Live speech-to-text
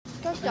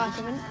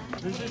document.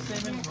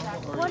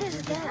 What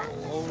is that?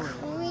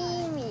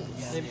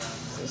 Creamies.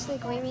 Is this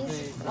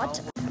creamies?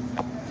 What?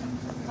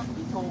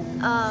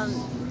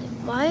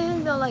 Why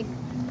isn't there like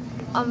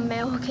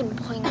American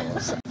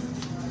Pringles?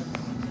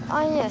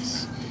 Ah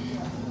yes.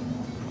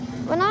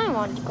 When I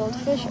want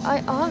goldfish,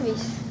 I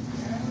obviously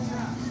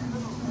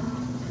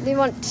they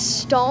want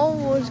Star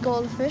Wars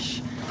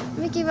goldfish,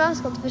 Mickey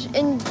Mouse goldfish,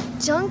 and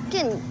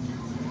Dunkin'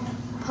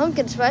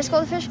 pumpkin spice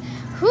goldfish.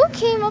 Who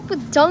came up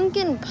with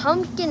Dunkin'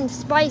 pumpkin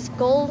spice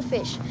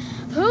goldfish?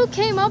 Who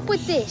came up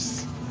with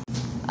this?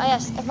 Oh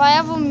yes, if I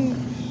ever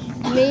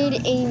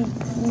made a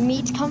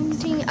meat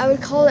company, I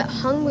would call it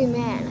Hungry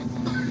Man.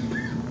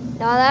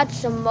 Now that's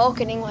some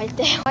marketing right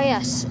there. Oh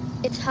yes,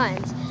 it's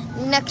Heinz,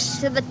 next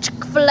to the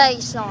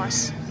Chick-fil-A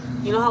sauce.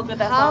 You know how good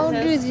that sauce is?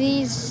 How do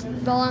these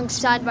belong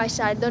side by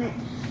side?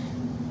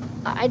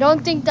 I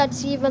don't think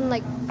that's even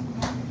like,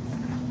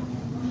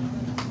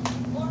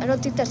 I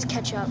don't think that's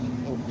ketchup.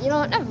 You know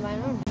what, never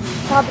mind.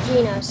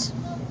 Papagenos,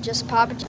 just Papagenos.